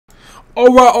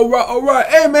All right.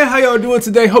 Hey, man, how y'all doing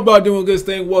today? Hope y'all doing good,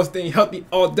 staying well, staying healthy,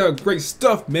 all that great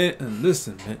stuff, man. And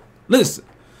listen, man, listen.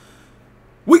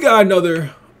 We got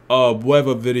another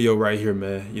Abueva video right here,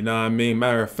 man. You know what I mean?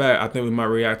 Matter of fact, I think we might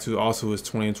react to also his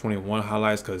 2021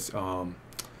 highlights because, you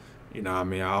know what I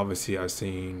mean? I've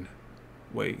seen.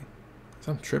 Wait, is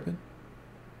I'm tripping?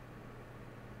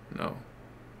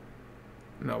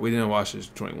 No, we didn't watch his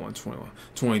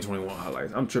 2021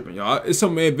 highlights. I'm tripping, y'all. It's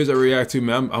some main videos I react to,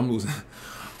 man. I'm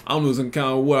losing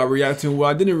count of what I react to and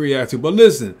what I didn't react to. But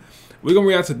listen, we're gonna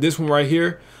react to this one right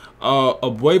here.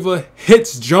 Abueva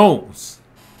hits Jones.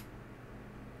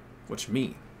 What you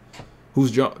mean? Who's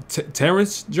Jones?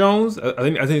 Terrence Jones? I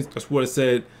think that's what it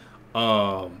said.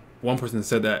 One person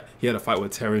said that he had a fight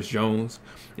with Terrence Jones.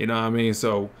 You know what I mean?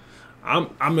 So.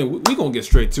 I mean, we gonna get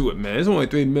straight to it, man. It's only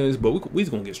 3 minutes, but we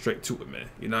gonna get straight to it, man.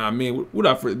 You know what I mean?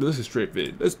 Without further, this is straight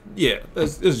vid. Let's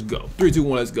go. 3, 2,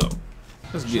 1, let's go.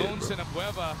 Let's get it, bro.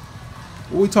 What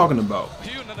are we talking about?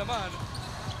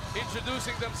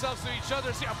 Introducing themselves to each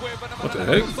other. What the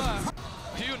heck?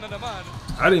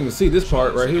 I didn't even see this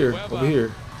part right here, over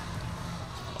here.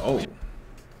 Oh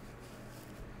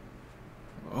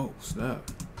snap.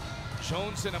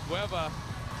 Jones and Abueva.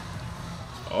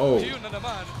 Oh,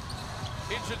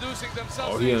 Introducing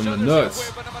themselves he in the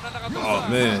nuts. Oh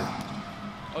man.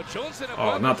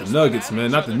 Oh, not the nuggets,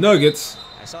 man. Not the nuggets.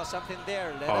 I saw something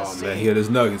there. Oh man, he had his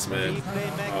nuggets, man.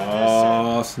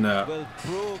 Oh snap.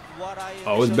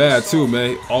 Oh, it's bad too,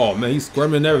 man. Oh man, he's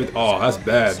squirming and everything. Oh, that's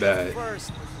bad. Oh,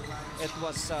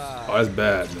 that's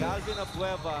bad, man.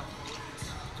 Abueva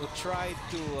who tried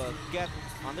to get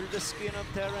under the skin of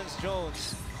Terrence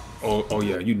Jones. Oh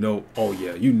yeah, you know. Oh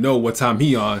yeah, you know what time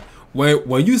he on.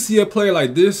 When you see a player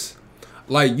like this,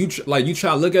 you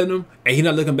try to look at him and he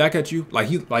not looking back at you,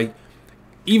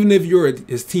 even if you're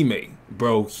his teammate,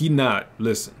 bro, he not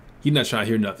trying to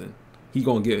hear nothing. He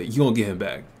gonna get him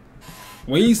back.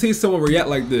 When you see someone react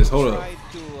like this, hold up,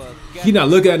 he not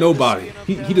looking at nobody.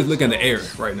 He just looking in the air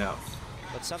right now.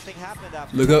 But something happened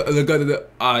after. Look at the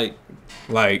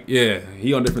yeah,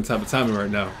 he on different type of timing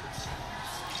right now.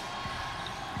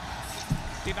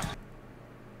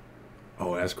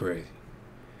 Oh, that's crazy.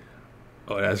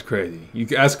 Oh, that's crazy.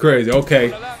 That's crazy.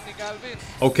 Okay.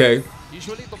 Okay.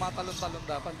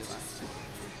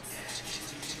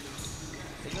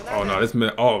 Oh no, this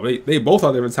man. Oh, they both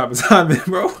are different type of timing,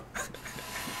 bro.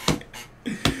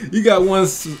 You got one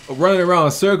running around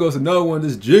in circles, another one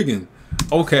just jigging.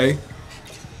 Okay.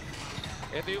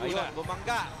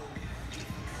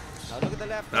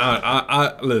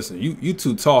 Listen. You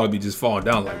too tall to be just falling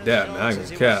down like that, man. I ain't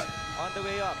gonna cap.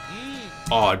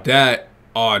 Oh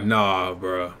nah,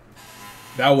 bro.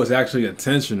 That was actually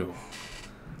intentional.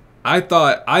 I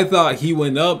thought he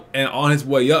went up and on his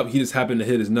way up he just happened to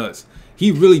hit his nuts.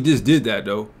 He really just did that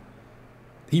though.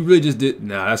 He really just did.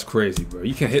 Nah, that's crazy, bro.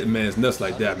 You can't hit a man's nuts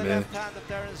like that, man.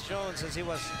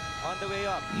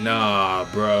 Nah,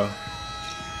 bro.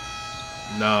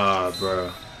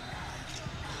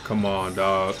 Come on,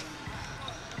 dog.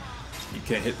 You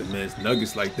can't hit the man's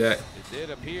nuggets like that. It did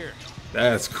appear.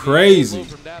 That's crazy.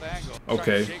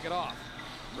 Okay.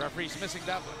 Referee's missing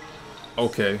that one.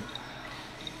 Okay.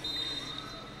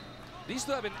 These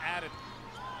two have been at it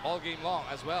all game long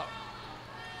as well.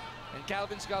 And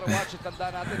Calvin's got to watch it.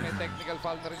 Tanda natin, may technical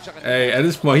foul na rin siya kanina. Hey, at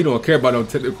this point, he don't care about no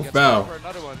technical foul.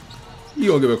 He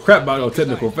don't give a crap about no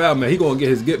technical foul, man. He gonna get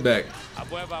his get back.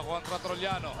 Abueva contra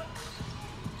Trollano.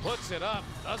 Puts it up.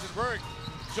 Doesn't work.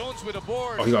 Jones with a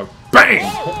board. Oh, he got bang!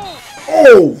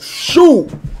 Oh, shoot!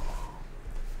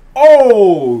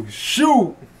 Oh,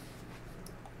 shoot!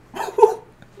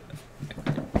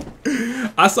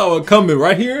 I saw it coming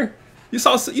right here. You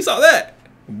saw that?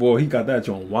 Boy, he got that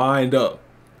joint wind up.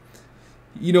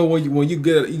 You know when you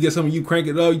get something, you crank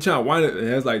it up, you try to wind it, and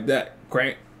it's like that.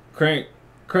 Crank.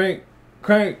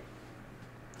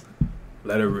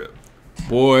 Let it rip.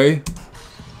 Boy,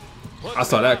 I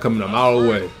saw that coming a mile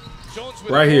away.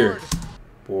 Right here.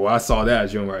 Boy, I saw that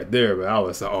joint right there, but I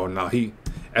was like, oh no,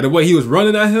 and the way he was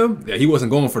running at him, yeah, he wasn't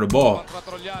going for the ball.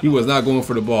 He was not going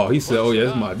for the ball. He said, oh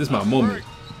yeah, this is my moment.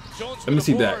 Let me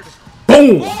see that.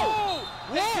 Boom!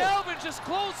 Calvin just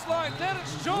clothesline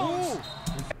Terrence Jones.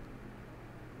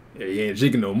 Yeah, you ain't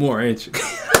jigging no more, ain't you?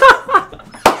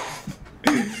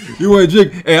 You ain't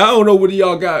jigging. Hey, I don't know what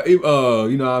y'all got. You know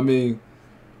what I mean?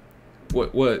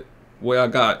 What y'all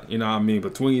got? You know what I mean?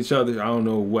 Between each other, I don't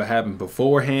know what happened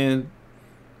beforehand,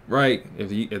 right? If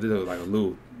there was like a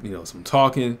little, some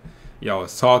talking, y'all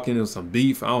was talking, there was some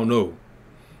beef. I don't know,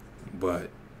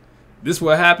 but this is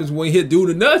what happens when you hit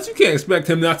dude in the nuts. You can't expect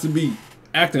him not to be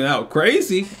acting out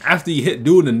crazy after you hit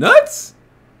dude in the nuts.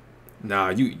 Nah,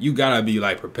 you gotta be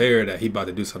like prepared that he about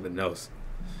to do something else.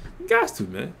 You got to,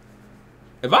 man.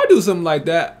 If I do something like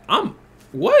that, I'm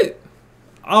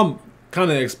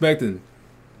kind of expecting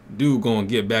dude gonna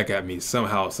get back at me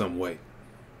somehow, some way,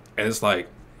 and it's like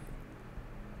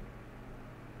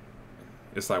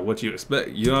what you expect.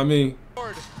 You know what I mean?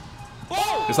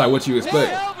 It's like what you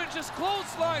expect. Alvin just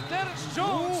clothesline Terrence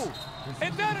Jones,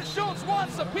 and Terrence Jones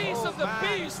wants a piece of the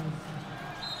beast.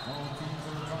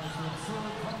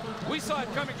 We saw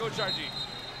it coming, Coach RG.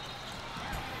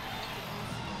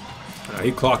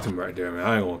 He clocked him right there, man.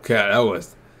 I ain't gonna cap. That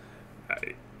was.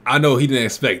 I know he didn't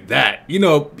expect that. You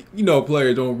know,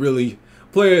 players don't really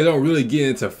get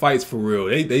into fights for real.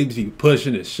 They just be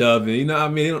pushing and shoving. You know what I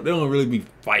mean? They don't really be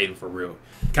fighting for real.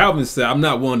 Calvin said, "I'm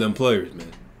not one of them players,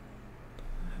 man."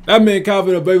 That man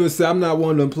Calvin Abueva said, "I'm not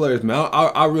one of them players, man.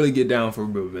 I really get down for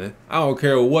real, man. I don't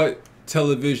care what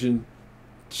television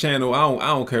channel. I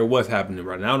don't care what's happening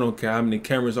right now. I don't care how many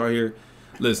cameras are here.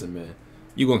 Listen, man,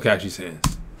 you gonna catch these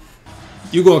hands.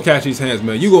 You gonna catch these hands,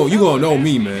 man. You gonna know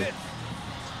me, man.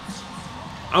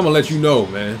 I'm gonna let you know,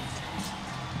 man."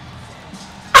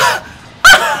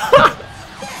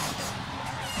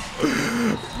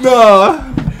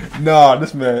 Nah,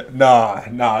 this man, nah,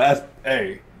 that's,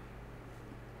 hey,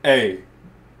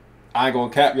 I ain't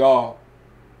gonna cap y'all.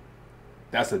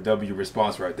 That's a W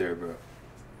response right there, bro.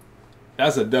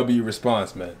 That's a W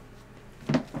response, man.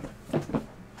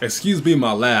 Excuse me,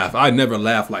 my laugh. I never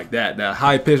laugh like that. That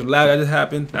high pitched laugh that just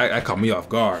happened, that caught me off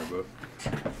guard, bro.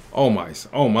 Oh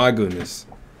my goodness.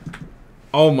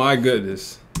 Oh my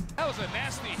goodness. That was a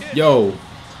nasty hit. Yo.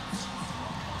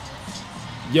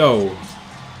 Yo.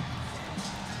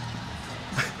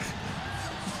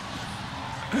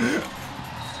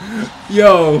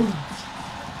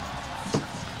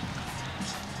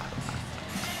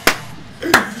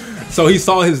 So he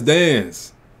saw his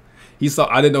dance.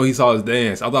 I didn't know he saw his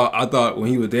dance. I thought when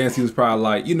he was dancing, he was probably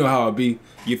like, you know how it be,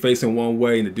 you facing one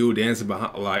way and the dude dancing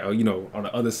behind, like, you know, on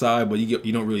the other side, but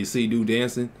you don't really see dude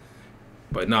dancing.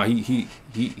 But nah, he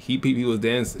was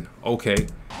dancing. Okay.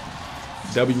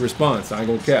 W response. I ain't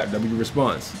gonna cap. W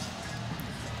response.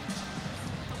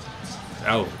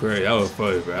 That was great. That was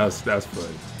funny, bro. That's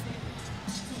funny.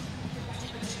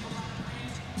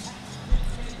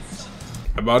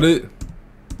 About it?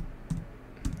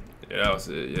 Yeah, that was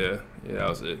it. Yeah, that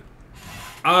was it.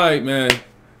 All right, man.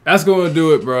 That's gonna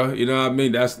do it, bro. You know what I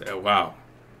mean? That's wow.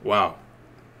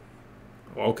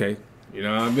 Okay. You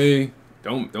know what I mean?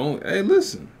 Don't. Hey,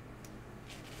 listen.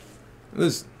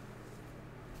 What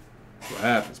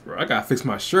happens, bro? I gotta fix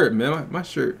my shirt, man. My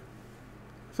shirt.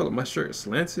 I feel like my shirt is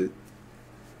slanted.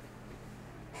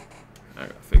 I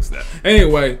gotta fix that.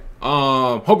 Anyway,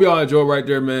 hope y'all enjoyed right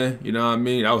there, man. You know what I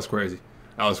mean? That was crazy.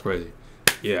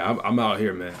 Yeah, I'm out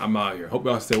here, man. I'm out here. Hope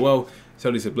y'all stay well.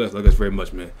 Tell these blessed. Love us very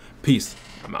much, man. Peace.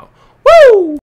 I'm out. Woo!